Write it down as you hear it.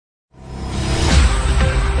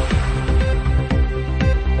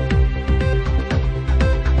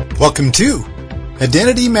Welcome to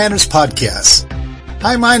Identity Matters Podcast.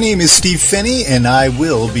 Hi, my name is Steve Finney, and I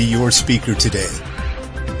will be your speaker today.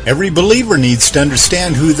 Every believer needs to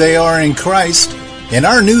understand who they are in Christ, and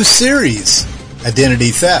our new series,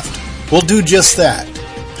 Identity Theft, will do just that.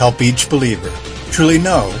 Help each believer truly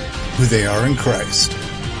know who they are in Christ.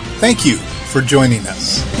 Thank you for joining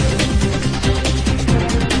us.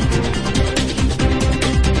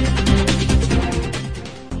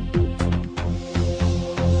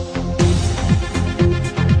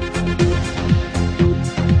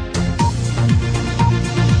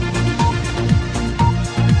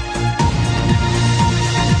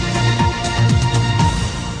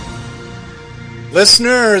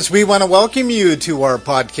 Listeners, we want to welcome you to our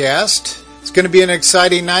podcast. It's going to be an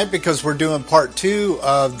exciting night because we're doing part 2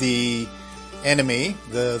 of the enemy,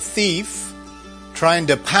 the thief, trying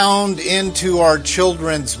to pound into our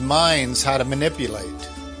children's minds how to manipulate.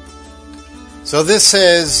 So this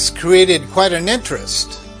has created quite an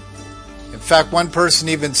interest. In fact, one person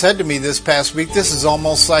even said to me this past week, this is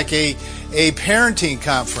almost like a parenting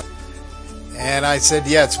conference. And I said,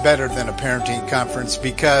 yeah, it's better than a parenting conference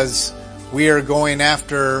because we are going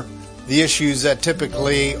after the issues that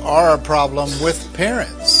typically are a problem with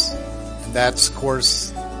parents. And that's, of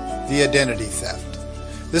course, the identity theft.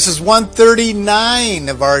 This is 139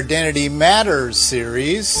 of our Identity Matters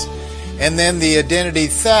series. And then the Identity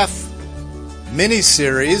Theft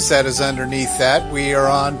mini-series that is underneath that, we are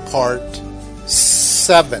on part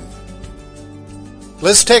 7.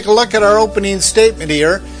 Let's take a look at our opening statement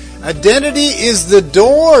here. Identity is the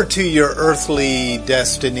door to your earthly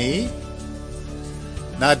destiny.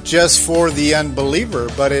 Not just for the unbeliever,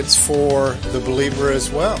 but it's for the believer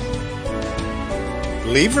as well.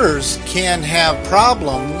 Believers can have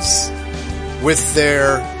problems with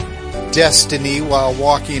their destiny while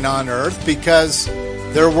walking on earth because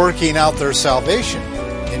they're working out their salvation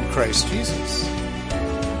in Christ Jesus.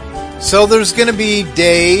 So there's going to be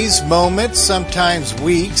days, moments, sometimes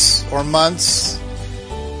weeks or months,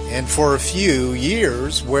 and for a few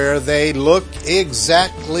years where they look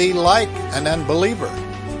exactly like an unbeliever.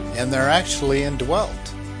 And they're actually indwelt.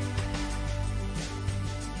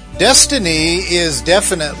 Destiny is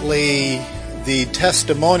definitely the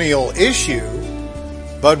testimonial issue,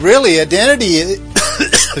 but really identity,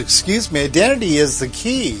 identity is the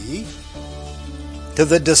key to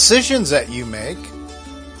the decisions that you make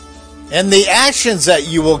and the actions that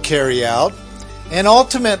you will carry out, and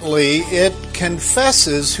ultimately it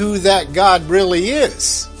confesses who that God really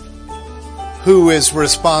is, who is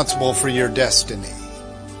responsible for your destiny.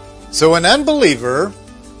 So an unbeliever,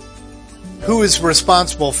 who is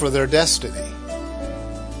responsible for their destiny?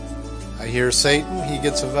 I hear Satan, he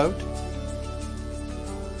gets a vote.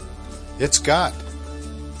 It's God.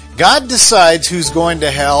 God decides who's going to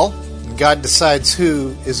hell, and God decides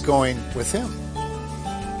who is going with him.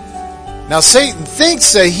 Now Satan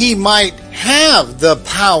thinks that he might have the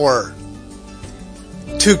power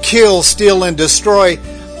to kill, steal, and destroy.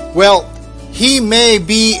 Well, he may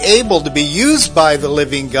be able to be used by the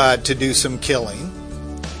living God to do some killing.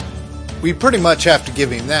 We pretty much have to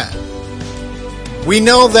give him that. We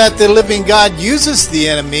know that the living God uses the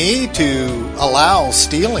enemy to allow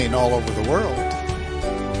stealing all over the world.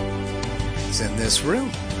 He's in this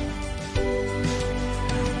room.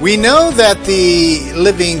 We know that the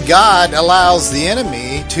living God allows the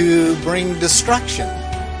enemy to bring destruction.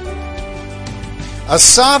 A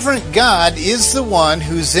sovereign God is the one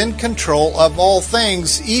who's in control of all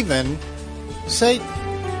things, even Satan.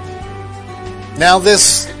 Now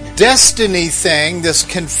this destiny thing, this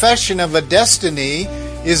confession of a destiny,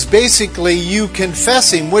 is basically you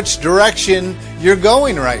confessing which direction you're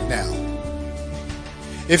going right now.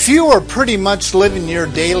 If you are pretty much living your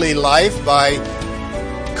daily life by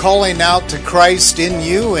calling out to Christ in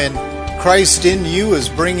you, and Christ in you is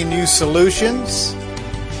bringing you solutions,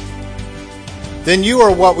 then you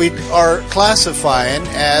are what we are classifying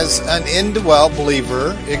as an indwelt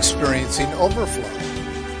believer experiencing overflow.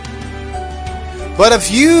 But if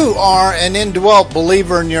you are an indwelt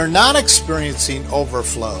believer and you're not experiencing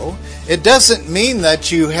overflow, it doesn't mean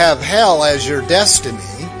that you have hell as your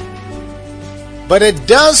destiny, but it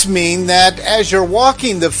does mean that as you're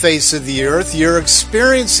walking the face of the earth, you're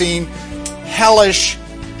experiencing hellish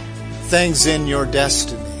things in your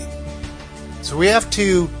destiny. So we have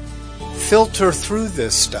to filter through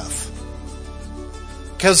this stuff,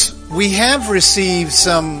 because we have received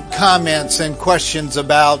some comments and questions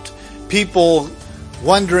about people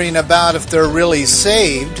wondering about if they're really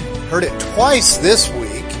saved. Heard it twice this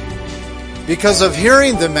week because of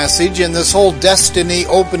hearing the message and this whole destiny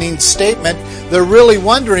opening statement, they're really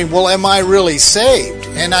wondering, well, am I really saved?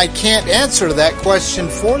 And I can't answer that question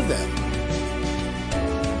for them.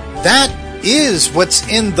 That is what's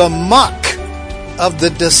in the muck of the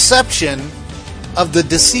deception of the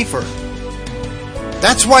deceiver.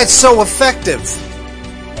 That's why it's so effective.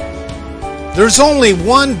 There's only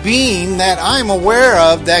one being that I'm aware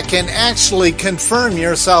of that can actually confirm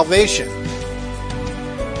your salvation.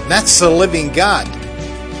 That's the living God.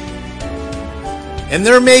 And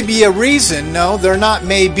there may be a reason, no, there not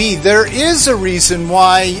may be, there is a reason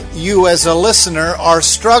why you as a listener are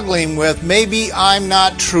struggling with, maybe I'm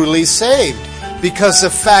not truly saved. Because the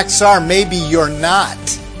facts are, maybe you're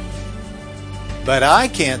not. But I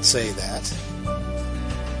can't say that.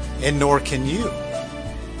 And nor can you.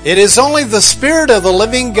 It is only the Spirit of the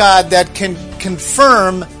living God that can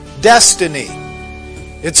confirm destiny.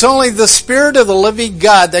 It's only the Spirit of the living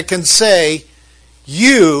God that can say,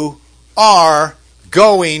 you are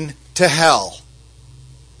going to hell.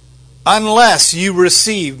 Unless you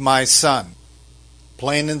receive my Son.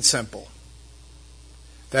 Plain and simple.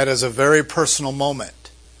 That is a very personal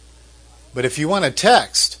moment. But if you want to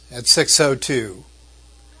text at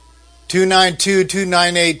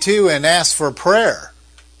 602-292-2982 and ask for prayer,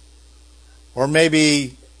 or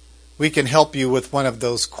maybe we can help you with one of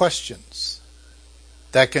those questions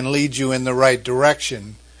that can lead you in the right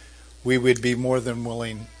direction, we would be more than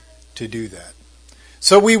willing to do that.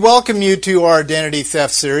 So we welcome you to our Identity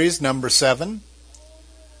Theft Series, number 7.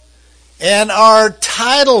 And our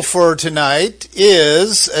title for tonight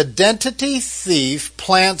is Identity Thief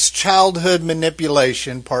Plants Childhood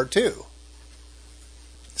Manipulation, Part 2.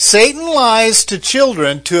 Satan lies to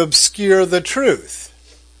children to obscure the truth.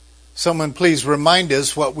 Someone please remind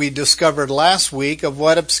us what we discovered last week of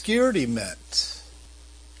what obscurity meant.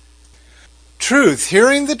 Truth,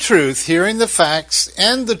 hearing the facts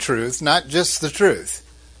and the truth, not just the truth.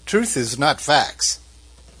 Truth is not facts.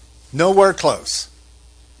 Nowhere close.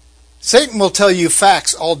 Satan will tell you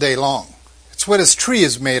facts all day long. It's what his tree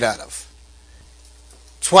is made out of.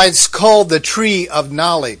 It's why it's called the tree of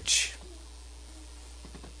knowledge.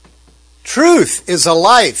 Truth is a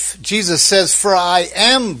life. Jesus says, for I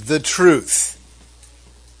am the truth.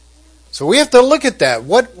 So we have to look at that.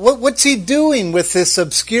 What's he doing with this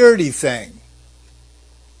obscurity thing?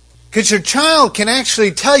 Because your child can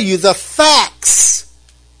actually tell you the facts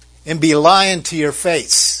and be lying to your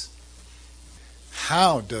face.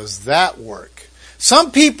 How does that work?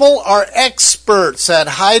 Some people are experts at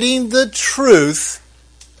hiding the truth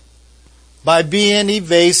by being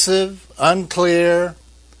evasive, unclear,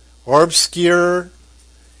 or obscure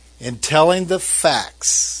in telling the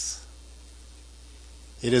facts.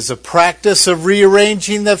 It is a practice of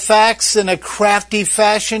rearranging the facts in a crafty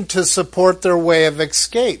fashion to support their way of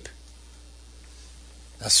escape.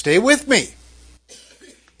 Now stay with me.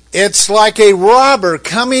 It's like a robber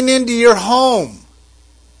coming into your home.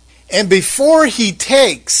 And before he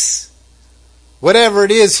takes whatever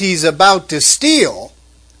it is he's about to steal,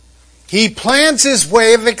 he plans his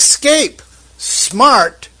way of escape.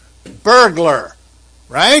 Smart burglar,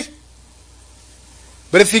 right?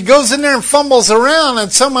 But if he goes in there and fumbles around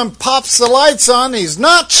and someone pops the lights on, he's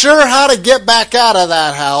not sure how to get back out of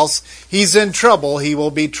that house, he's in trouble, he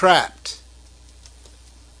will be trapped.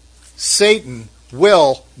 Satan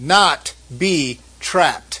will not be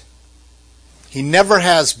trapped. He never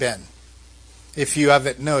has been, if you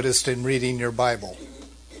haven't noticed in reading your Bible.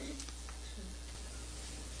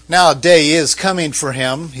 Now a day is coming for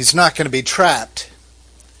him. He's not going to be trapped.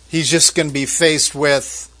 He's just going to be faced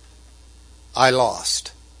with, I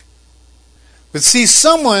lost. But see,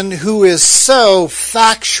 someone who is so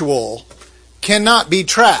factual cannot be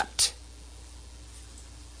trapped.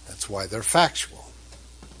 That's why they're factual.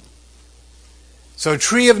 So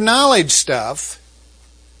tree of knowledge stuff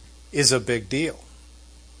is a big deal.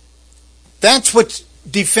 That's what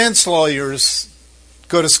defense lawyers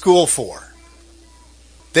go to school for.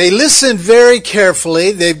 They listen very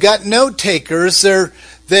carefully. They've got note takers. They're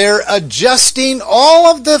adjusting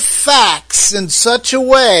all of the facts in such a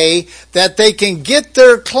way that they can get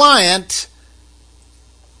their client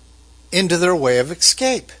into their way of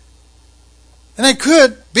escape. And they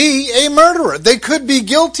could be a murderer. They could be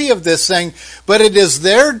guilty of this thing, but it is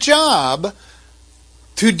their job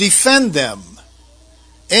to defend them.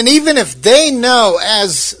 And even if they know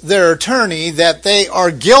as their attorney that they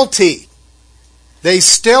are guilty, they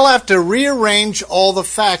still have to rearrange all the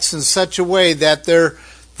facts in such a way that their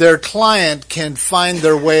client can find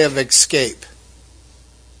their way of escape.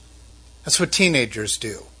 That's what teenagers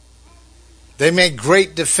do. They make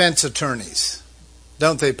great defense attorneys,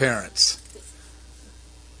 don't they, parents?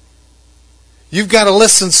 You've got to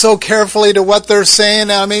listen so carefully to what they're saying.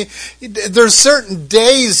 I mean, there's certain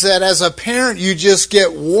days that as a parent you just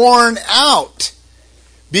get worn out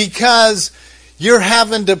because you're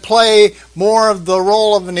having to play more of the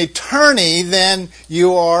role of an attorney than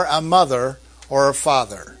you are a mother or a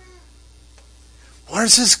father. Where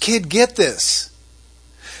does this kid get this?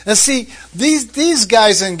 Now see, these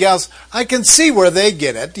guys and gals, I can see where they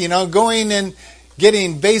get it. You know, going and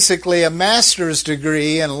getting basically a master's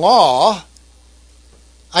degree in law,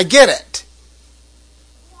 I get it.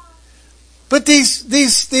 But these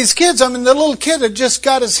kids, I mean, the little kid had just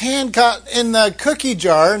got his hand caught in the cookie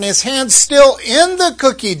jar, and his hand's still in the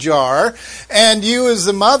cookie jar, and you as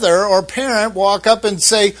the mother or parent walk up and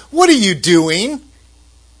say, "What are you doing?"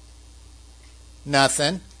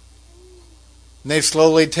 Nothing. And they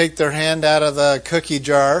slowly take their hand out of the cookie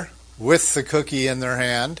jar with the cookie in their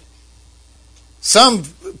hand. Some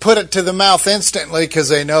put it to the mouth instantly because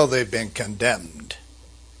they know they've been condemned.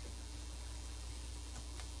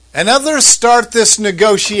 And others start this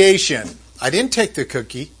negotiation. "I didn't take the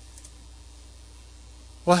cookie."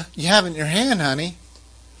 "Well, you have it in your hand, honey."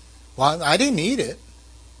 "Well, I didn't eat it.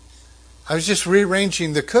 I was just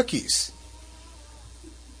rearranging the cookies."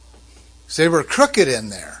 So they were crooked in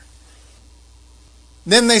there.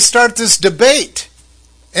 Then they start this debate.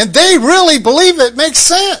 And they really believe it makes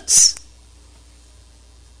sense,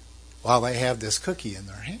 while they have this cookie in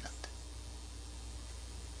their hand.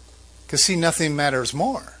 Because see, nothing matters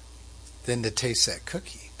more than to taste that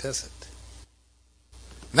cookie, does it?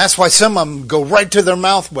 And that's why some of them go right to their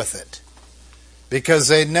mouth with it. Because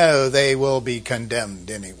they know they will be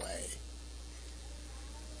condemned anyway.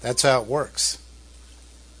 That's how it works.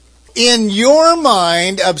 In your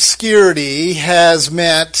mind, obscurity has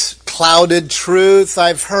meant clouded truth,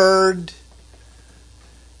 I've heard.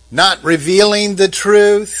 Not revealing the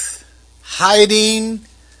truth. Hiding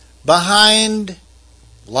behind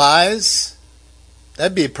lies.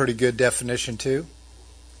 That'd be a pretty good definition too.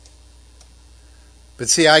 But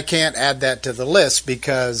see, I can't add that to the list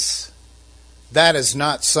because that is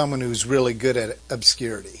not someone who's really good at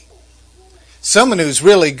obscurity. Someone who's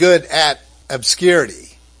really good at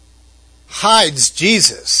obscurity hides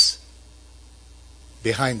Jesus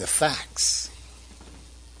behind the facts,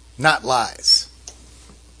 not lies.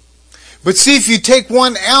 But see, if you take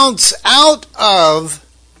 1 ounce out of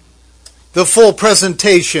the full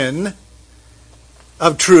presentation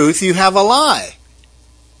of truth, you have a lie.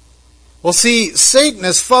 Well, see, Satan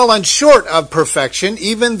has fallen short of perfection,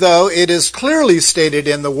 even though it is clearly stated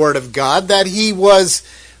in the Word of God that he was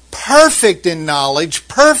perfect in knowledge,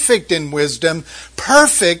 perfect in wisdom,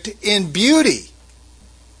 perfect in beauty.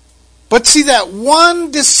 But see, that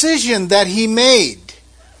one decision that he made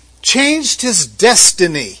changed his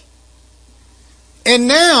destiny. And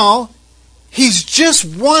now, he's just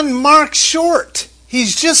 1 mark short.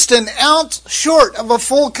 He's just 1 ounce short of a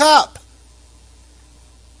full cup.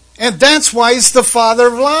 And that's why he's the father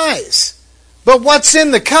of lies. But what's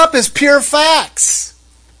in the cup is pure facts.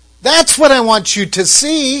 That's what I want you to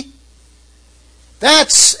see.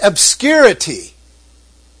 That's obscurity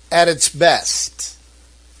at its best.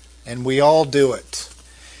 And we all do it.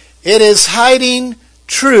 It is hiding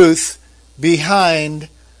truth behind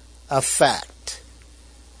a fact.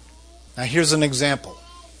 Now here's an example.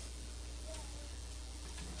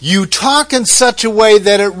 You talk in such a way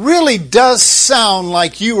that it really does sound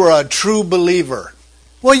like you are a true believer.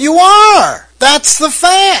 Well, you are. That's the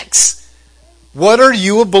facts. What are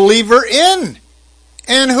you a believer in?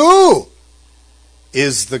 And who?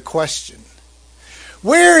 Is the question.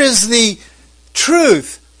 Where is the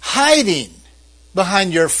truth hiding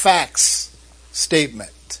behind your facts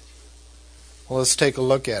statement? Well, let's take a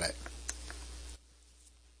look at it.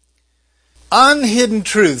 Unhidden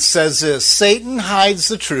truth says this: Satan hides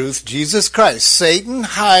the truth, Jesus Christ. Satan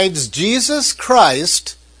hides Jesus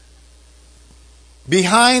Christ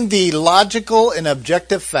behind the logical and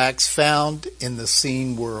objective facts found in the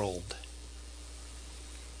seen world.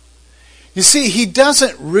 You see, he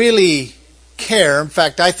doesn't really care. In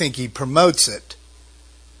fact, I think he promotes it.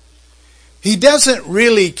 He doesn't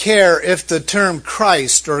really care if the term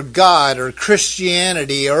Christ or God or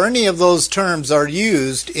Christianity or any of those terms are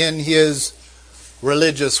used in his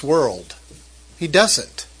religious world. He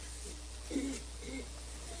doesn't.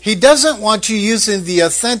 He doesn't want you using the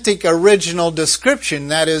authentic original description,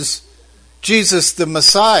 that is, Jesus the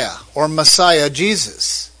Messiah or Messiah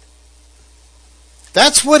Jesus.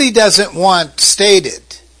 That's what he doesn't want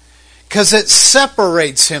stated, because it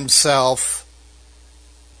separates himself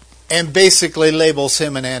and basically labels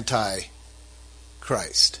him an anti-Christ.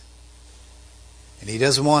 And he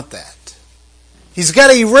doesn't want that. He's got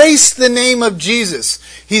to erase the name of Jesus.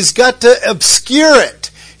 He's got to obscure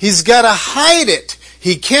it. He's got to hide it.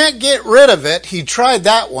 He can't get rid of it. He tried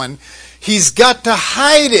that one. He's got to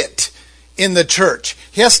hide it in the church.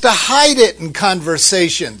 He has to hide it in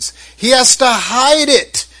conversations. He has to hide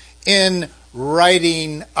it in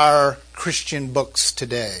writing our Christian books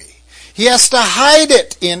today. He has to hide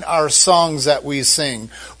it in our songs that we sing,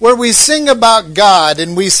 where we sing about God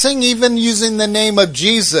and we sing even using the name of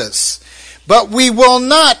Jesus. But we will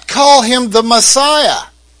not call him the Messiah.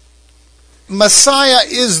 Messiah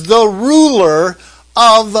is the ruler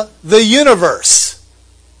of the universe.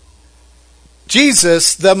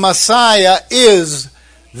 Jesus, the Messiah, is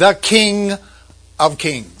the King of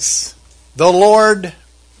Kings, the Lord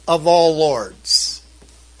of all lords.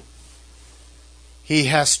 He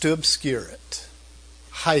has to obscure it,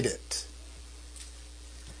 hide it.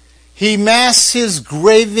 He masks his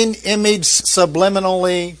graven image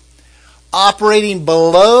subliminally, operating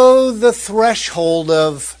below the threshold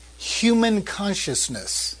of human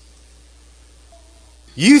consciousness.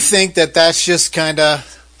 You think that that's just kind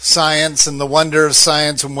of science and the wonder of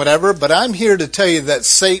science and whatever, but I'm here to tell you that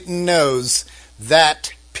Satan knows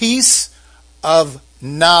that piece of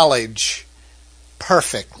knowledge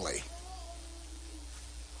perfectly.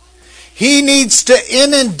 He needs to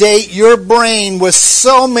inundate your brain with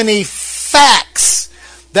so many facts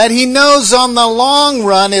that he knows on the long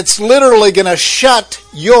run it's literally going to shut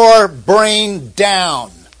your brain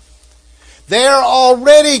down. They're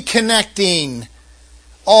already connecting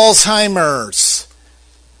Alzheimer's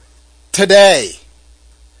today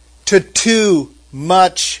to too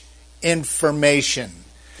much information.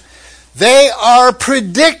 They are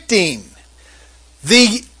predicting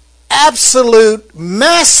the absolute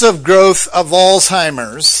massive growth of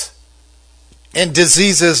Alzheimer's and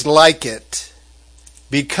diseases like it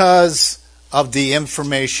because of the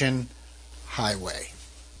information highway.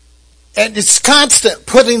 And it's constant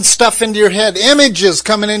putting stuff into your head, images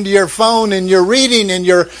coming into your phone, and you're reading and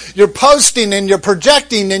you're posting and you're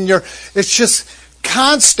projecting and it's just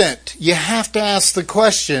constant. You have to ask the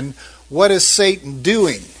question, what is Satan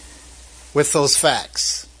doing with those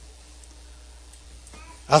facts?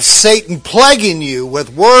 Of Satan plaguing you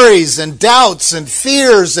with worries and doubts and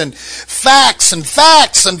fears and facts and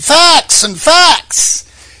facts and facts and facts.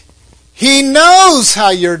 He knows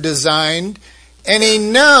how you're designed, and he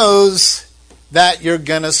knows that you're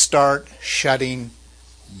going to start shutting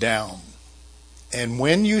down. And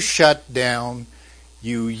when you shut down,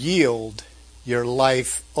 you yield your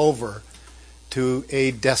life over to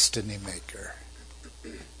a destiny maker.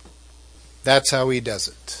 That's how he does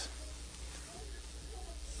it.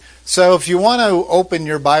 So if you want to open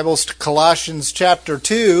your Bibles to Colossians chapter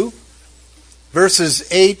 2, verses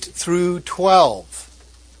 8 through 12.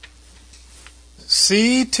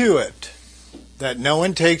 See to it that no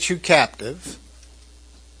one takes you captive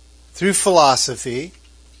through philosophy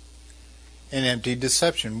and empty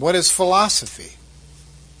deception. What is philosophy?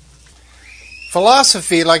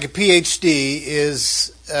 Philosophy, like a PhD,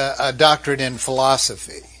 is a doctorate in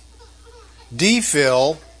philosophy.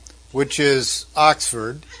 DPhil, which is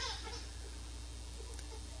Oxford,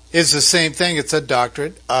 is the same thing. It's a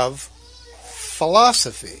doctorate of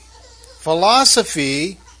philosophy.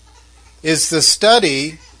 Philosophy is the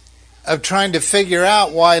study of trying to figure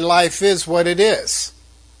out why life is what it is.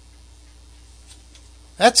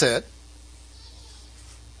 That's it.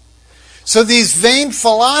 So these vain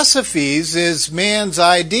philosophies is man's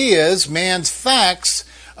ideas, man's facts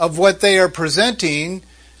of what they are presenting.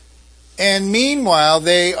 And meanwhile,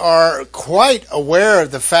 they are quite aware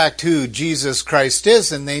of the fact who Jesus Christ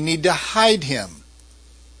is, and they need to hide him.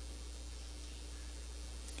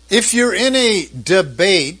 If you're in a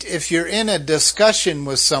debate, if you're in a discussion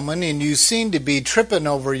with someone and you seem to be tripping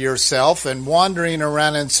over yourself and wandering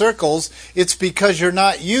around in circles, it's because you're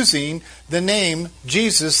not using the name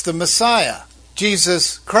Jesus the Messiah,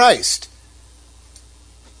 Jesus Christ.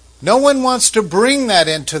 No one wants to bring that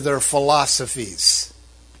into their philosophies,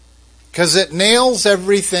 because it nails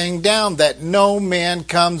everything down that no man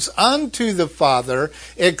comes unto the Father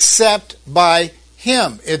except by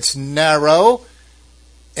him. It's narrow,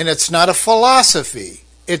 and it's not a philosophy.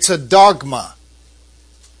 It's a dogma.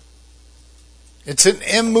 It's an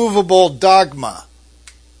immovable dogma.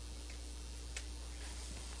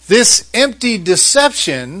 This empty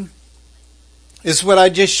deception is what I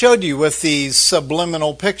just showed you with these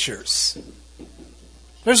subliminal pictures.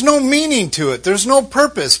 There's no meaning to it. There's no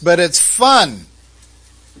purpose, but it's fun.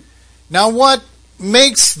 Now, what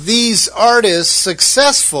makes these artists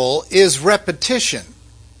successful is repetition.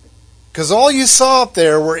 Because all you saw up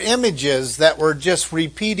there were images that were just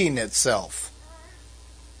repeating itself.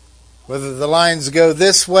 Whether the lines go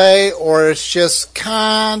this way or it's just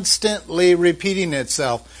constantly repeating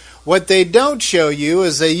itself. What they don't show you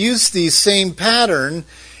is they use the same pattern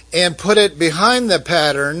and put it behind the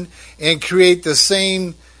pattern and create the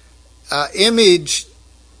same image,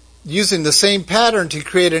 using the same pattern to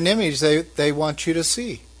create an image they want you to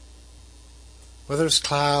see. Whether it's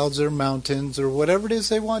clouds or mountains or whatever it is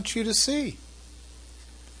they want you to see.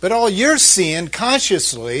 But all you're seeing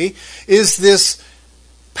consciously is this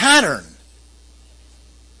pattern.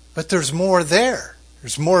 But there's more there.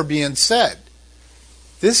 There's more being said.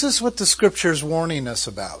 This is what the Scripture is warning us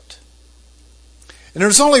about. And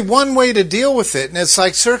there's only one way to deal with it, and it's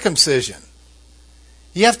like circumcision.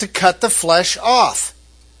 You have to cut the flesh off.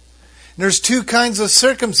 And there's two kinds of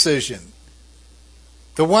circumcision.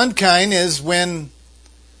 The one kind is when,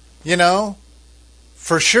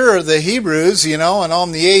 for sure the Hebrews, and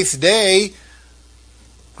on the 8th day,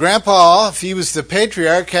 Grandpa, if he was the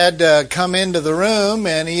patriarch, had to come into the room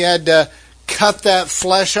and he had to cut that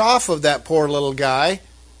flesh off of that poor little guy.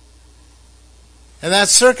 And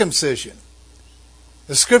that's circumcision.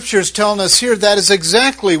 The Scripture is telling us here that is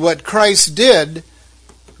exactly what Christ did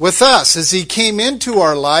with us as He came into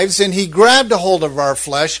our lives and He grabbed a hold of our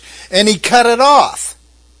flesh and He cut it off.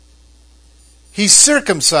 He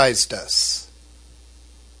circumcised us.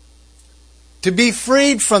 To be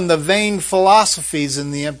freed from the vain philosophies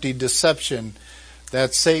and the empty deception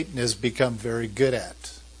that Satan has become very good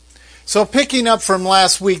at. So picking up from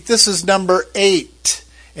last week, this is number 8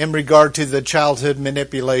 in regard to the childhood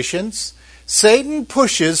manipulations. Satan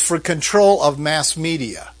pushes for control of mass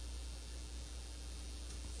media.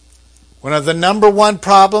 One of the number one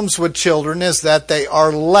problems with children is that they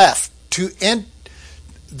are left to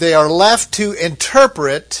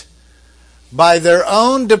interpret by their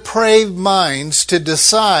own depraved minds to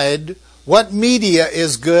decide what media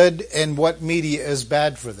is good and what media is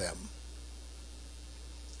bad for them.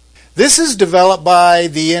 This is developed by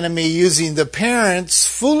the enemy using the parents'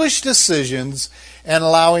 foolish decisions and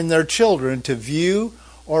allowing their children to view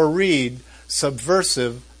or read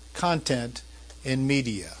subversive content in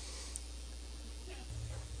media.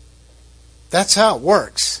 That's how it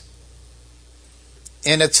works.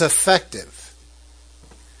 And it's effective.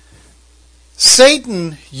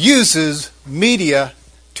 Satan uses media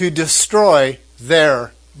to destroy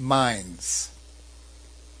their minds.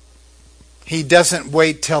 He doesn't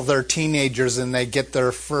wait till they're teenagers and they get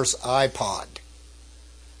their first iPod.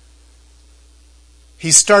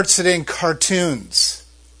 He starts it in cartoons.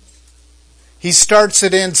 He starts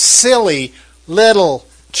it in silly little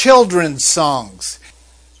children's songs.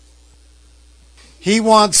 He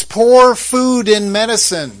wants poor food and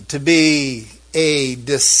medicine to be a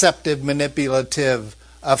deceptive, manipulative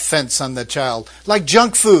offense on the child, like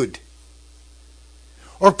junk food.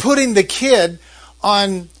 Or putting the kid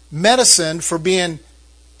on medicine for being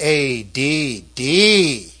ADD.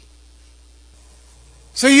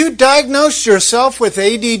 So you diagnosed yourself with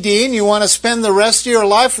ADD and you want to spend the rest of your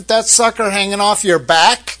life with that sucker hanging off your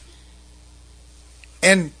back?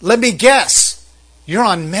 And let me guess, you're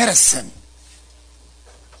on medicine.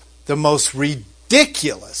 The most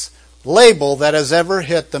ridiculous label that has ever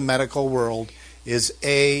hit the medical world is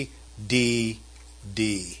ADD.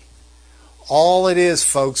 All it is,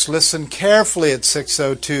 folks, listen carefully at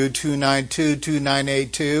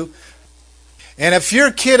 602-292-2982. And if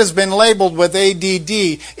your kid has been labeled with ADD,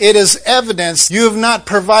 it is evidence you have not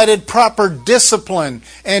provided proper discipline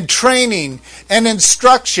and training and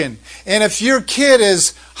instruction. And if your kid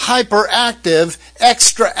is hyperactive,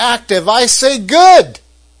 extra active, I say good.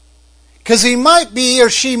 Because he might be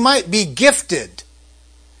or she might be gifted.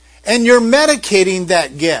 And you're medicating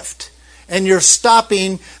that gift. And you're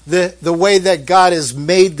stopping the way that God has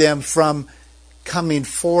made them from coming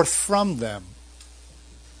forth from them.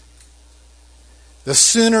 The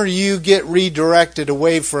sooner you get redirected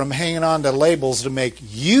away from hanging on to labels to make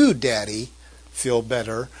you, Daddy, feel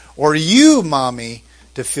better, or you, Mommy,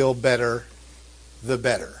 to feel better, the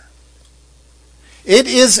better. It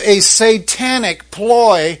is a satanic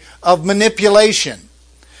ploy of manipulation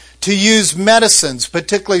to use medicines,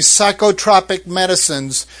 particularly psychotropic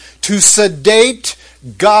medicines, to sedate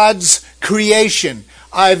God's creation.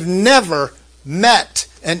 I've never met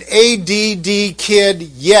an ADD kid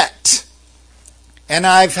yet, and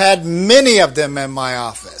I've had many of them in my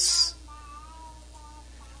office.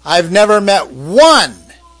 I've never met one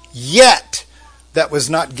yet that was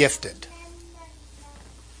not gifted.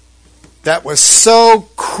 That was so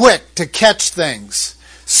quick to catch things,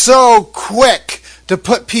 so quick to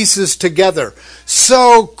put pieces together,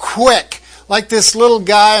 so quick, like this little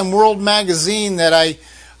guy in World Magazine that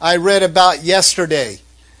I read about yesterday.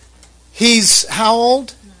 He's how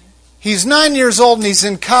old? He's 9 years old and he's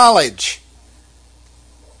in college.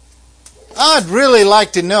 I'd really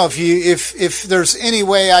like to know if there's any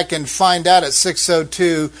way I can find out at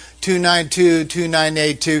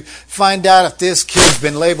 602-292-2982, find out if this kid's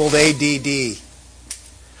been labeled ADD.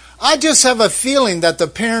 I just have a feeling that the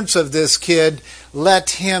parents of this kid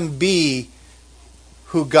let him be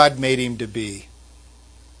who God made him to be.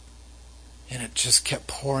 And it just kept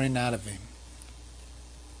pouring out of him.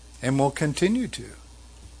 And will continue to.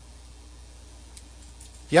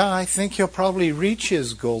 Yeah, I think he'll probably reach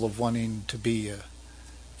his goal of wanting to be a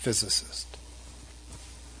physicist.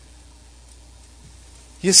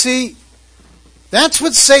 You see, that's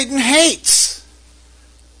what Satan hates.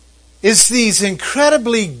 Is these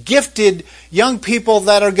incredibly gifted young people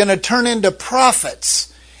that are going to turn into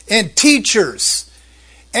prophets and teachers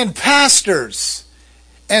and pastors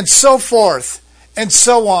and so forth and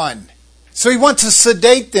so on. So he wants to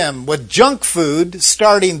sedate them with junk food,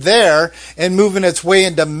 starting there and moving its way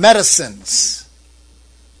into medicines.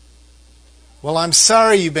 Well, I'm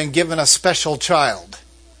sorry you've been given a special child.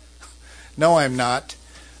 No, I'm not.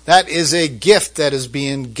 That is a gift that is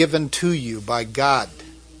being given to you by God.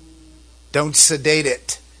 Don't sedate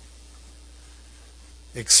it.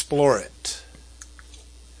 Explore it.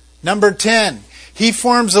 Number 10, he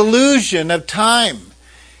forms illusion of time.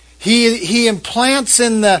 He implants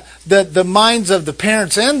in the minds of the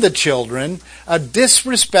parents and the children a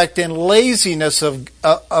disrespect and laziness of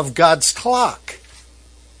God's clock,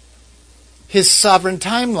 His sovereign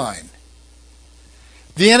timeline.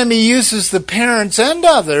 The enemy uses the parents and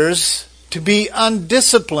others to be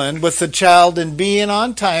undisciplined with the child in being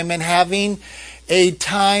on time and having a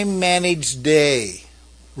time-managed day,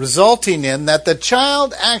 resulting in that the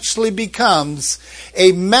child actually becomes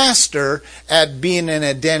a master at being an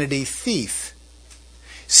identity thief.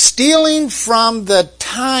 Stealing from the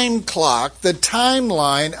time clock, the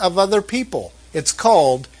timeline of other people. It's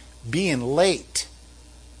called being late.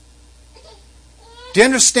 Do you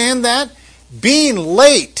understand that? Being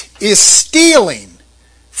late is stealing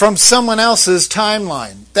from someone else's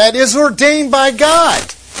timeline that is ordained by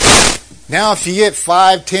God. Now, if you get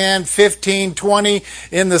 5, 10, 15, 20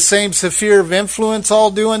 in the same sphere of influence all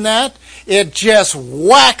doing that, it just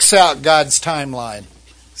whacks out God's timeline.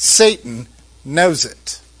 Satan knows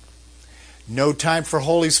it. No time for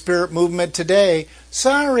Holy Spirit movement today.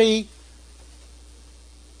 Sorry.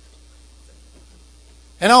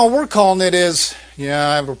 And all we're calling it is, yeah,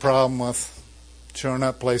 I have a problem with showing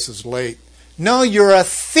up places late. No, you're a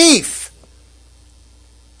thief.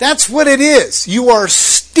 That's what it is. You are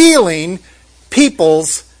stealing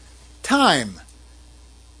people's time.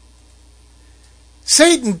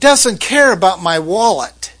 Satan doesn't care about my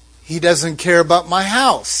wallet. He doesn't care about my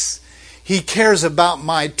house. He cares about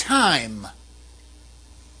my time.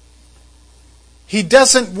 He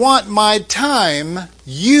doesn't want my time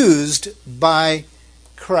used by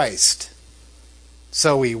Christ.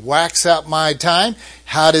 So he whacks out my time.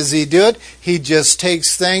 How does he do it? He just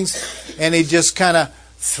takes things and he just kind of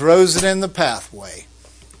throws it in the pathway.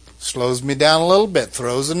 Slows me down a little bit.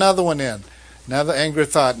 Throws another one in. Another angry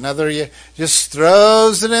thought. Just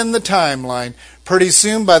throws it in the timeline. Pretty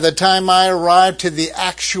soon, by the time I arrive to the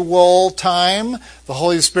actual time, the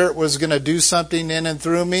Holy Spirit was going to do something in and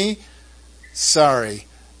through me. Sorry,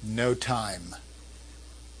 no time.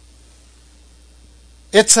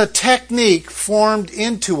 It's a technique formed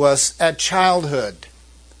into us at childhood.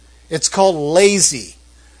 It's called lazy.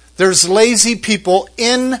 There's lazy people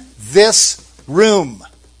in this room.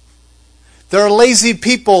 There are lazy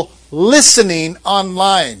people listening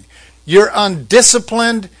online. You're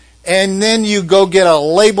undisciplined, and then you go get a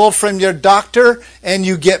label from your doctor, and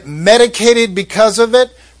you get medicated because of it,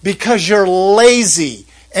 because you're lazy,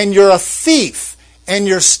 and you're a thief, and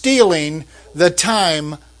you're stealing the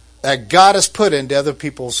time that God has put into other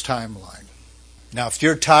people's timeline. Now, if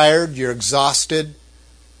you're tired, you're exhausted,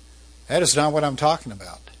 that is not what I'm talking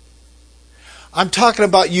about. I'm talking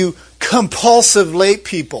about you compulsive late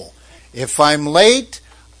people. If I'm late,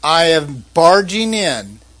 I am barging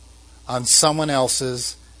in on someone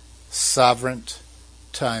else's sovereign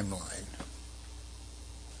timeline.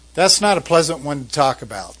 That's not a pleasant one to talk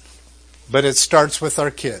about, but it starts with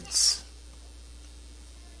our kids.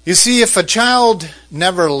 You see, if a child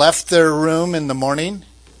never left their room in the morning,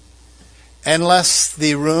 unless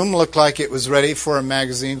the room looked like it was ready for a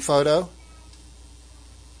magazine photo,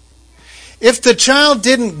 if the child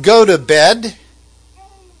didn't go to bed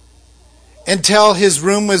until his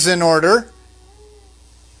room was in order,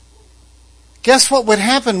 guess what would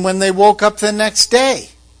happen when they woke up the next day?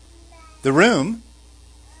 The room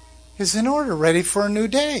is in order, ready for a new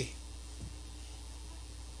day.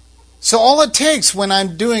 So all it takes when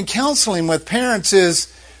I'm doing counseling with parents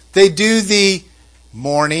is they do the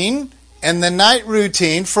morning and the night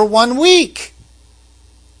routine for 1 week.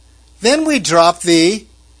 Then we drop the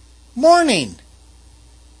morning.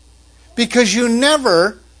 Because you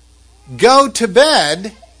never go to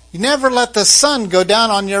bed, you never let the sun go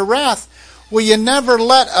down on your wrath. Well, you never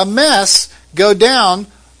let a mess go down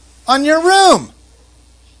on your room.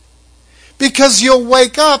 Because you'll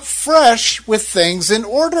wake up fresh with things in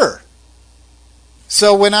order.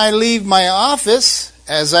 So when I leave my office,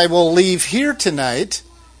 as I will leave here tonight,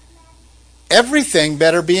 everything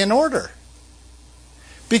better be in order.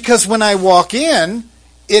 Because when I walk in,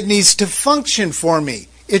 it needs to function for me.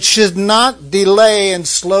 It should not delay and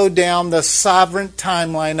slow down the sovereign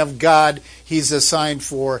timeline of God He's assigned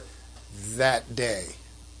for that day.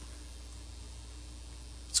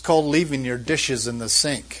 It's called leaving your dishes in the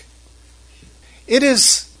sink. It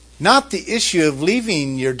is not the issue of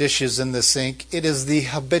leaving your dishes in the sink. It is the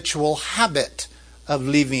habitual habit of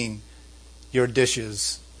leaving your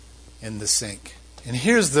dishes in the sink. And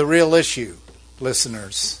here's the real issue,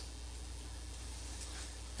 listeners.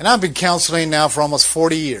 And I've been counseling now for almost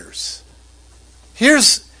 40 years.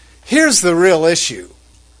 Here's the real issue.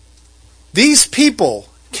 These people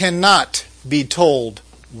cannot be told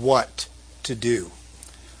what to do.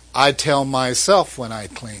 I tell myself when I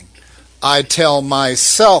clean. I tell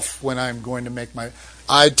myself when I'm going to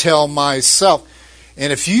I tell myself.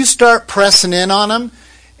 And if you start pressing in on them,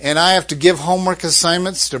 and I have to give homework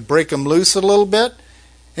assignments to break them loose a little bit,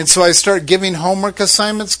 and so I start giving homework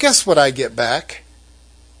assignments, guess what I get back?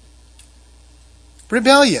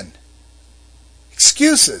 Rebellion.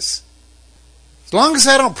 Excuses. As long as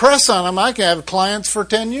I don't press on them, I can have clients for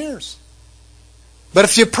 10 years. But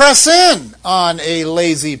if you press in on a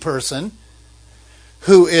lazy person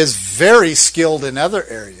who is very skilled in other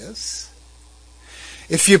areas,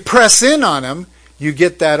 if you press in on them, you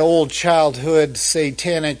get that old childhood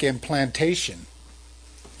satanic implantation.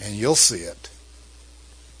 And you'll see it.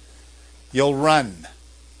 You'll run.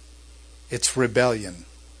 It's rebellion.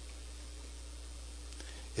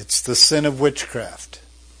 It's the sin of witchcraft.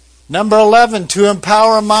 Number 11, to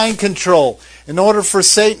empower mind control. In order for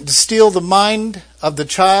Satan to steal the mind of the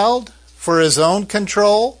child for his own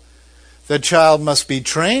control, the child must be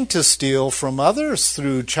trained to steal from others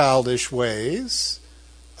through childish ways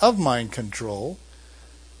of mind control,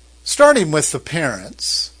 starting with the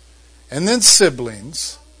parents, and then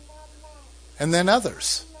siblings, and then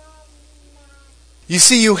others. You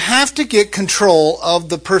see, you have to get control of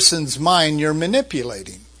the person's mind you're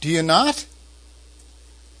manipulating. Do you not?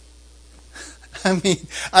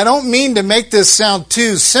 I don't mean to make this sound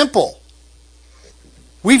too simple.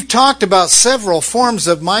 We've talked about several forms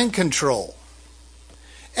of mind control.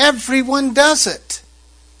 Everyone does it.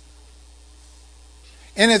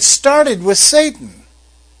 And it started with Satan.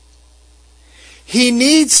 He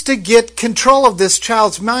needs to get control of this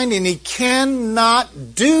child's mind, and he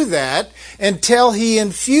cannot do that until he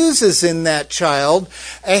infuses in that child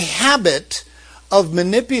a habit of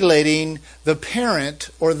manipulating the parent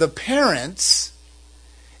or the parents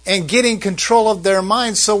and getting control of their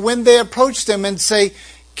minds. So when they approach them and say,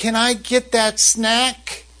 "Can I get that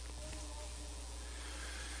snack?"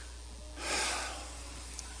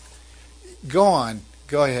 Go on.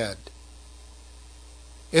 Go ahead.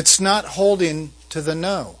 It's not holding to the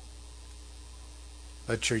no.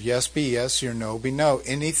 Let your yes be yes, your no be no.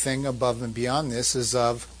 Anything above and beyond this is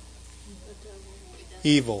of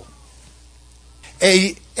evil.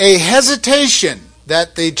 A hesitation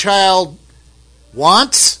that the child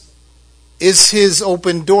wants is his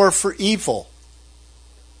open door for evil.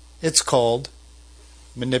 It's called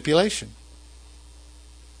manipulation.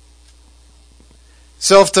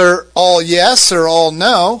 So if they're all yes or all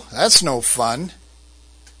no, that's no fun.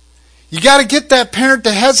 You got to get that parent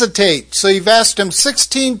to hesitate. So you've asked him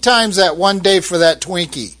 16 times that one day for that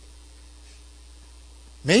Twinkie.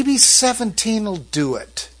 Maybe 17 will do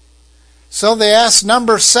it. So they ask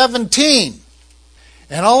number 17.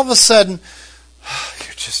 And all of a sudden,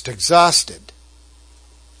 you're just exhausted.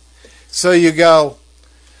 So you go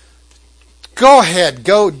ahead,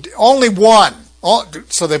 go, only one.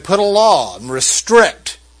 So they put a law and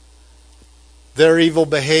restrict their evil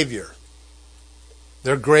behavior,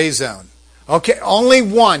 their gray zone. Okay, only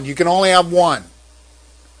one. You can only have one.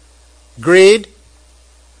 Agreed?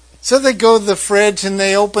 So they go to the fridge and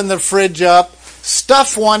they open the fridge up,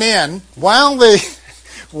 stuff one in, while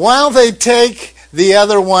they take the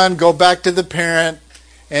other one, go back to the parent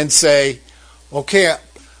and say, "Okay,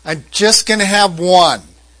 I'm just going to have one."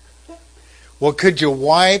 Well, could you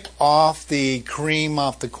wipe off the cream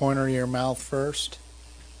off the corner of your mouth first?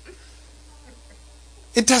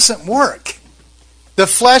 It doesn't work. The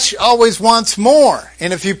flesh always wants more.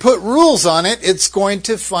 And if you put rules on it, it's going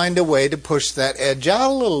to find a way to push that edge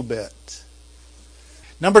out a little bit.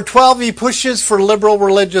 Number 12, he pushes for liberal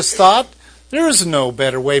religious thought. There is no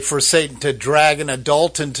better way for Satan to drag an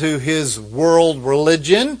adult into his world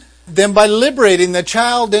religion than by liberating the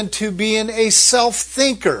child into being a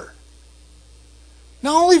self-thinker.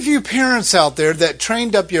 Now, all of you parents out there that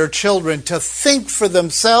trained up your children to think for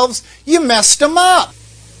themselves, you messed them up.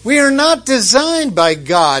 We are not designed by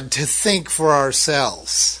God to think for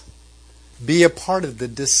ourselves. Be a part of the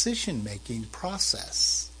decision-making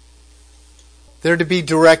process. They're to be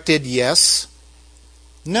directed, yes,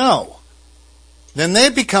 no. Then they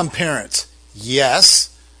become parents.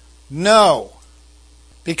 Yes, no.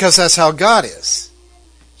 Because that's how God is.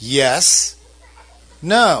 Yes,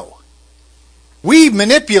 no. We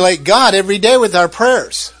manipulate God every day with our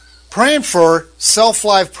prayers. Praying for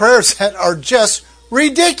self-life prayers that are just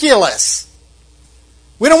ridiculous.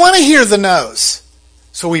 We don't want to hear the no's.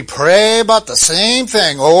 So we pray about the same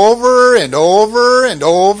thing over and over and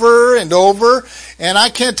over and over. And I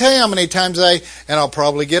can't tell you how many times and I'll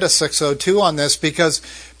probably get a 602 on this because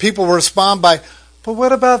people respond by, but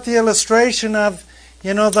what about the illustration of,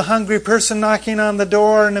 the hungry person knocking on the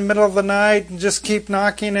door in the middle of the night and just keep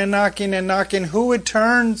knocking and knocking and knocking? Who would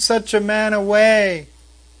turn such a man away?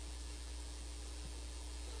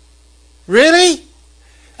 Really?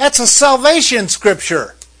 That's a salvation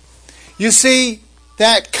scripture. You see,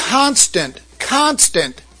 that constant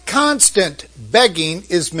begging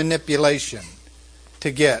is manipulation to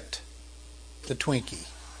get the Twinkie.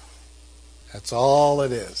 That's all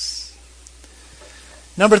it is.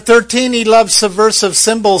 Number 13, he loves subversive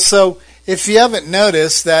symbols. So if you haven't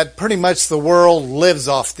noticed that pretty much the world lives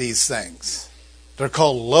off these things. They're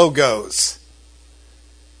called logos.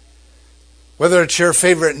 Whether it's your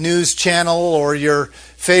favorite news channel or your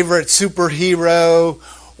favorite superhero,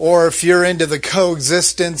 or if you're into the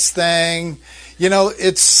coexistence thing,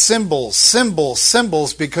 it's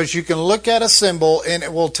symbols, because you can look at a symbol and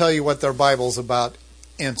it will tell you what their Bible's about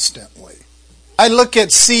instantly. I look at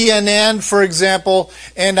CNN, for example,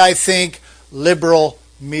 and I think liberal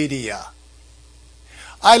media.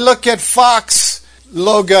 I look at Fox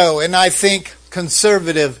logo and I think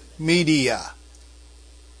conservative media.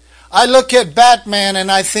 I look at Batman and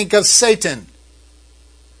I think of Satan.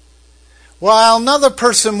 While another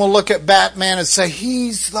person will look at Batman and say,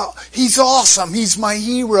 he's awesome, he's my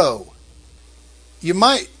hero. You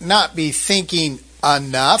might not be thinking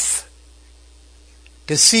enough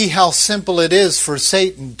to see how simple it is for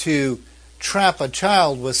Satan to trap a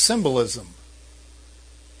child with symbolism.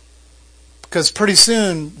 Because pretty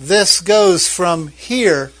soon this goes from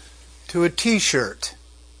here to a t-shirt,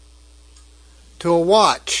 to a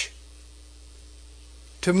watch,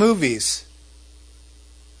 to movies,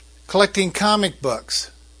 collecting comic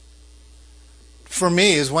books. For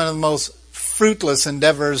me, is one of the most fruitless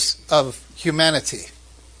endeavors of humanity.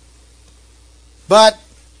 But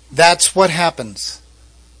that's what happens.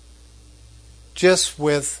 Just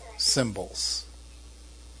with symbols.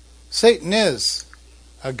 Satan is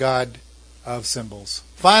a god of symbols.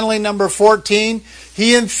 Finally, number 14,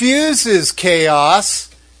 he infuses chaos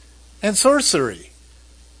and sorcery.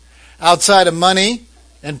 Outside of money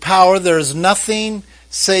and power, there is nothing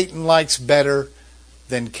Satan likes better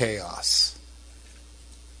than chaos.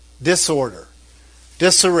 Disorder,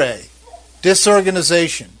 disarray,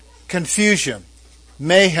 disorganization, confusion,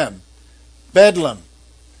 mayhem, bedlam,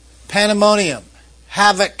 pandemonium,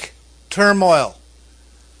 havoc, turmoil.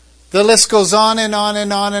 The list goes on and on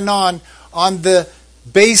and on and on the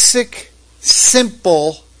basic,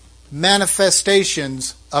 simple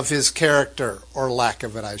manifestations of his character, or lack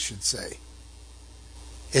of it, I should say.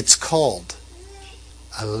 It's called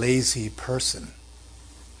a lazy person.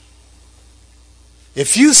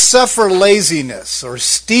 If you suffer laziness or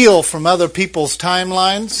steal from other people's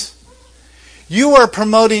timelines, you are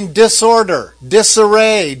promoting disorder,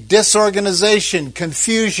 disarray, disorganization,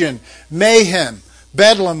 confusion, mayhem,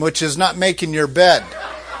 bedlam, which is not making your bed.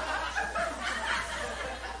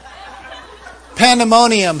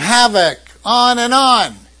 Pandemonium, havoc, on and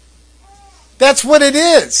on. That's what it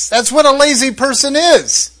is. That's what a lazy person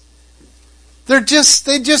is. They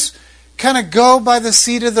just kind of go by the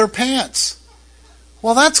seat of their pants.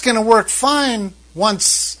 Well, that's going to work fine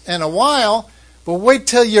once in a while, but wait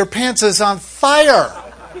till your pants is on fire.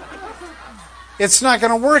 It's not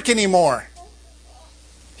going to work anymore.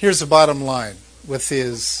 Here's the bottom line with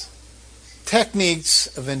his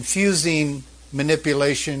techniques of infusing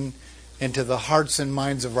manipulation into the hearts and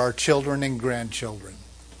minds of our children and grandchildren.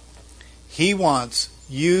 He wants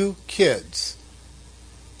you kids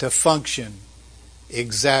to function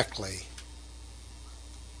exactly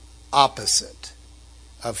opposite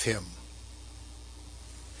of him.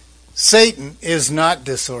 Satan is not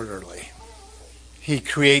disorderly. He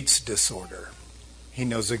creates disorder. He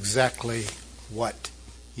knows exactly what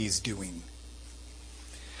he's doing.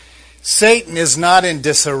 Satan is not in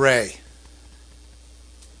disarray.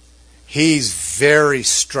 He's very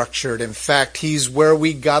structured. In fact, he's where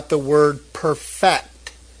we got the word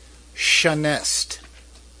perfectionist.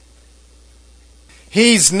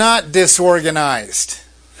 He's not disorganized.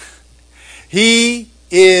 He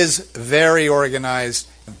is very organized.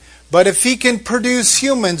 But if he can produce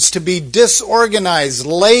humans to be disorganized,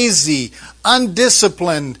 lazy,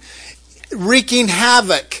 undisciplined, wreaking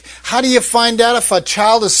havoc, how do you find out if a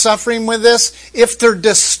child is suffering with this? If they're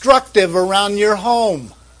destructive around your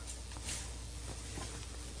home.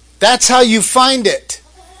 That's how you find it.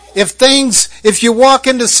 If you walk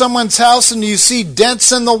into someone's house and you see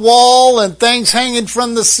dents in the wall and things hanging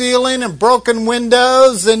from the ceiling and broken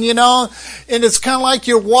windows and and it's kind of like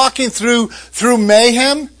you're walking through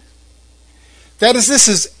mayhem, this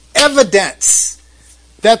is evidence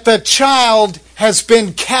that the child has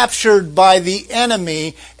been captured by the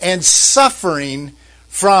enemy and suffering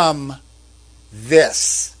from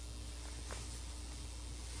this.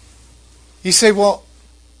 You say, well,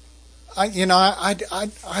 I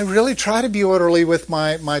really try to be orderly with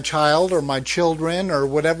my child or my children or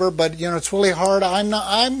whatever, but it's really hard.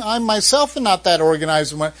 I'm myself not that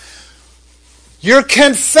organized. You're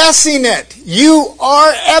confessing it. You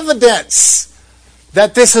are evidence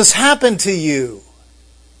that this has happened to you.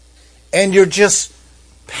 And you're just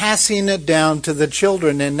passing it down to the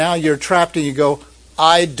children, and now you're trapped and you go,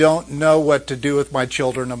 I don't know what to do with my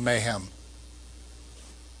children of mayhem.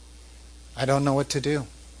 I don't know what to do.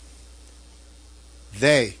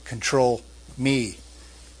 They control me.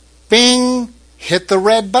 Bing! Hit the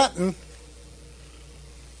red button.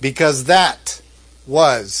 Because that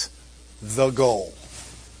was the goal.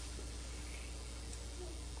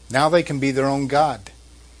 Now they can be their own God.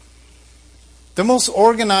 The most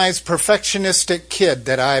organized, perfectionistic kid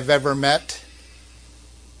that I've ever met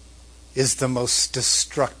is the most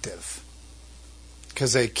destructive.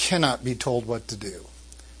 Because they cannot be told what to do.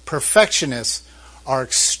 Perfectionists are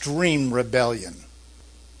extreme rebellion.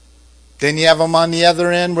 Then you have them on the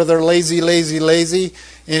other end where they're lazy. And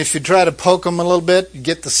if you try to poke them a little bit, you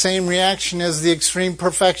get the same reaction as the extreme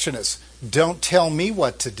perfectionist. Don't tell me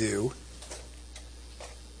what to do.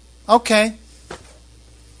 Okay.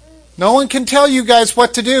 No one can tell you guys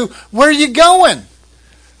what to do. Where are you going?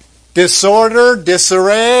 Disorder,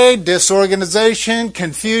 disarray, disorganization,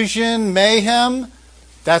 confusion, mayhem.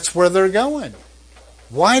 That's where they're going.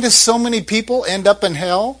 Why do so many people end up in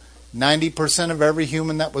hell? 90% of every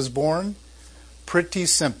human that was born? Pretty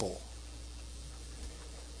simple.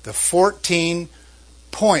 The 14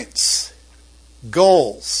 points,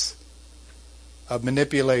 goals of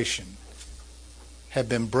manipulation have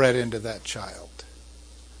been bred into that child.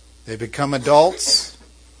 They become adults.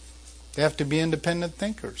 They have to be independent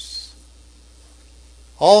thinkers.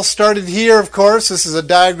 All started here, of course. This is a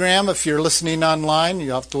diagram. If you're listening online,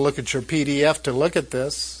 you have to look at your PDF to look at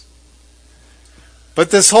this.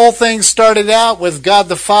 But this whole thing started out with God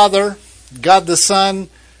the Father, God the Son,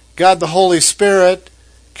 God the Holy Spirit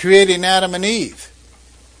creating Adam and Eve.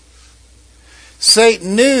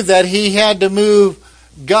 Satan knew that he had to move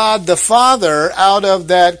God the Father out of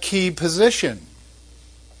that key position.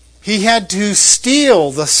 He had to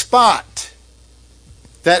steal the spot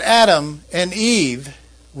that Adam and Eve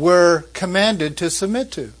were commanded to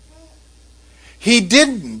submit to. He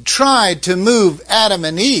didn't try to move Adam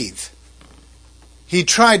and Eve. He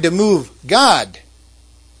tried to move God.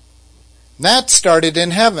 That started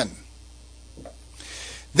in heaven.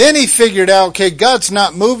 Then he figured out, okay, God's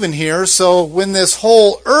not moving here, so when this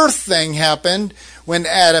whole earth thing happened, when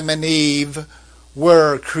Adam and Eve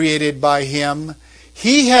were created by him,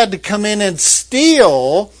 he had to come in and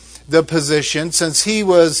steal the position since he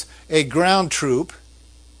was a ground troop.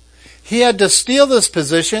 He had to steal this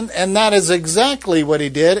position, and that is exactly what he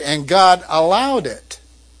did, and God allowed it.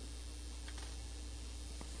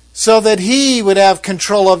 So that he would have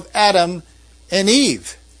control of Adam and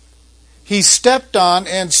Eve. He stepped on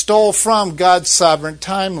and stole from God's sovereign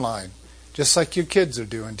timeline, just like your kids are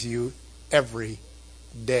doing to you every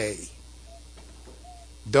day.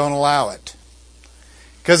 Don't allow it.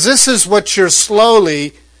 Because this is what you're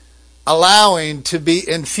slowly allowing to be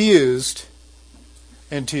infused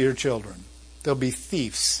into your children. They'll be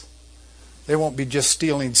thieves. They won't be just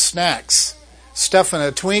stealing snacks, stuffing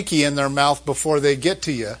a Twinkie in their mouth before they get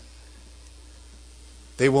to you.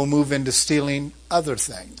 They will move into stealing other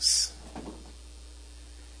things.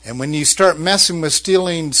 And when you start messing with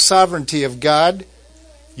stealing sovereignty of God,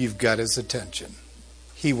 you've got his attention.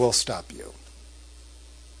 He will stop you.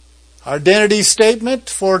 Our identity statement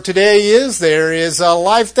for today is there is a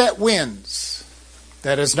life that wins,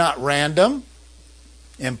 that is not random,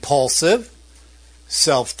 impulsive,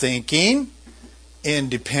 self-thinking,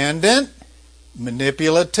 independent,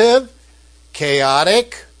 manipulative,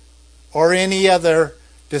 chaotic, or any other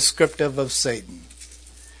descriptive of Satan.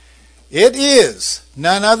 It is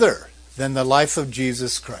none other than the life of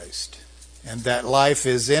Jesus Christ. And that life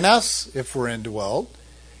is in us, if we're indwelt,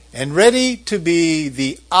 and ready to be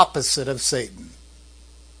the opposite of Satan.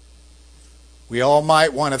 We all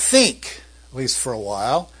might want to think, at least for a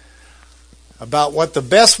while, about what the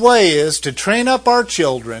best way is to train up our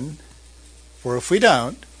children, for if we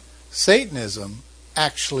don't, Satanism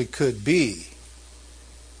actually could be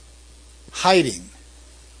hiding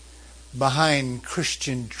behind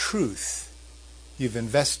Christian truth you've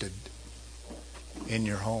invested in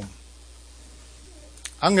your home.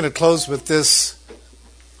 I'm going to close with this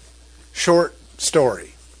short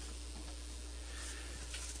story.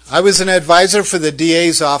 I was an advisor for the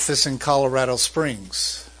DA's office in Colorado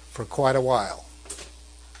Springs for quite a while.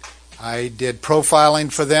 I did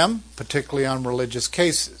profiling for them, particularly on religious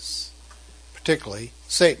cases, particularly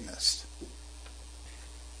Satanists.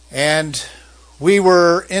 And we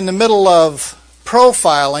were in the middle of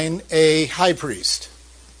profiling a high priest.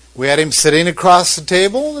 We had him sitting across the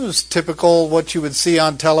table. It was typical what you would see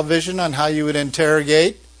on television on how you would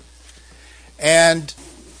interrogate. And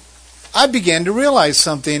I began to realize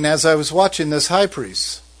something as I was watching this high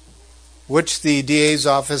priest, which the DA's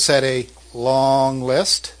office had a long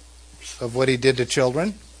list of what he did to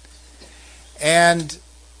children. And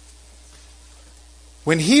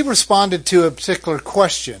when he responded to a particular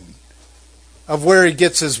question of where he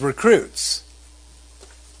gets his recruits,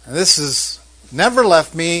 and this has never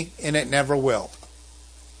left me and it never will.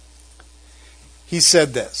 He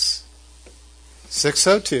said this,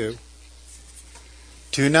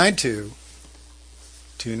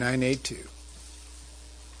 602-292-2982.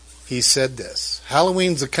 He said this,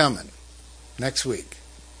 Halloween's a-coming next week.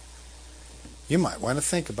 You might want to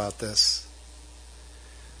think about this.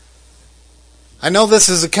 I know this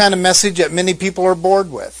is the kind of message that many people are bored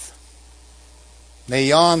with. They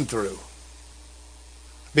yawn through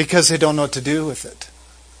because they don't know what to do with it.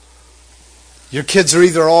 Your kids are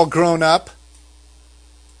either all grown up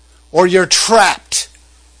or you're trapped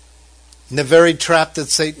in the very trap that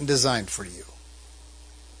Satan designed for you.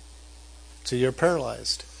 So you're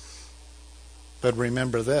paralyzed. But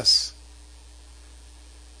remember this.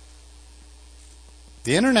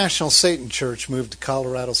 The International Satan Church moved to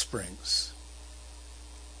Colorado Springs.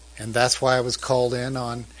 And that's why I was called in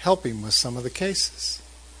on helping with some of the cases.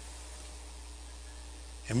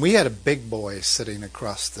 And we had a big boy sitting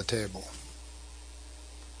across the table.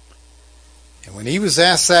 And when he was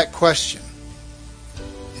asked that question,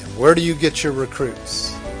 and where do you get your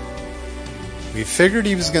recruits? We figured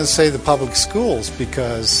he was going to say the public schools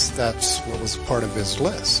because that's what was part of his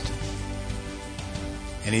list.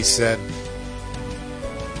 And he said,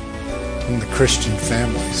 in the Christian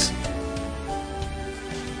families.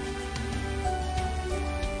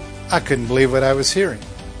 I couldn't believe what I was hearing.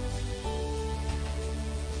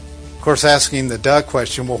 Of course, asking the duh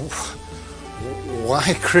question, well,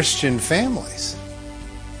 why Christian families?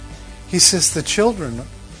 He says the children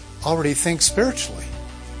already think spiritually.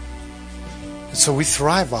 And so we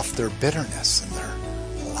thrive off their bitterness and their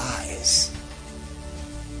lies.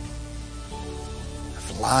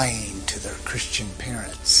 Of lying to their Christian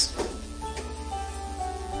parents.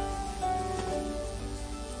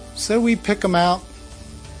 So we pick them out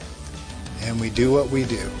and we do what we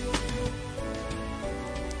do.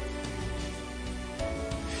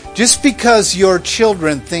 Just because your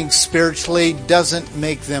children think spiritually doesn't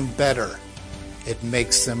make them better. It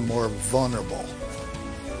makes them more vulnerable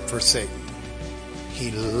for Satan.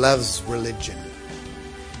 He loves religion.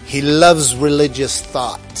 He loves religious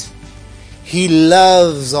thought. He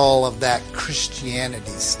loves all of that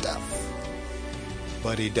Christianity stuff.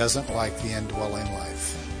 But he doesn't like the indwelling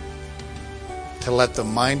life. To let the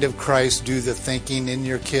mind of Christ do the thinking in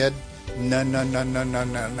your kid? No.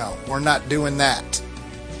 We're not doing that.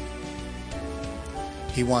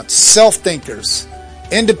 He wants self-thinkers,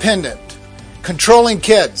 independent, controlling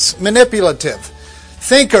kids, manipulative,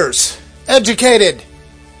 thinkers, educated,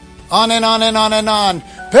 on and on and on and on.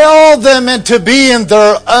 Build them into being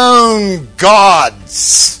their own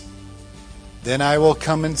gods. Then I will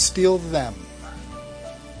come and steal them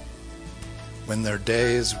when their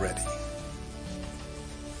day is ready.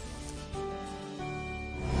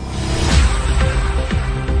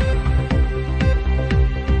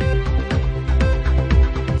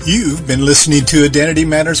 You've been listening to Identity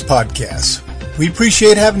Matters Podcast. We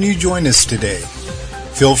appreciate having you join us today.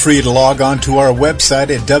 Feel free to log on to our website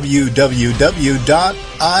at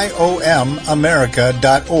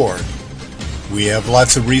www.iomamerica.org. We have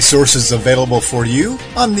lots of resources available for you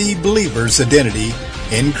on the believer's identity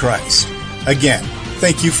in Christ. Again,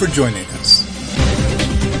 thank you for joining us.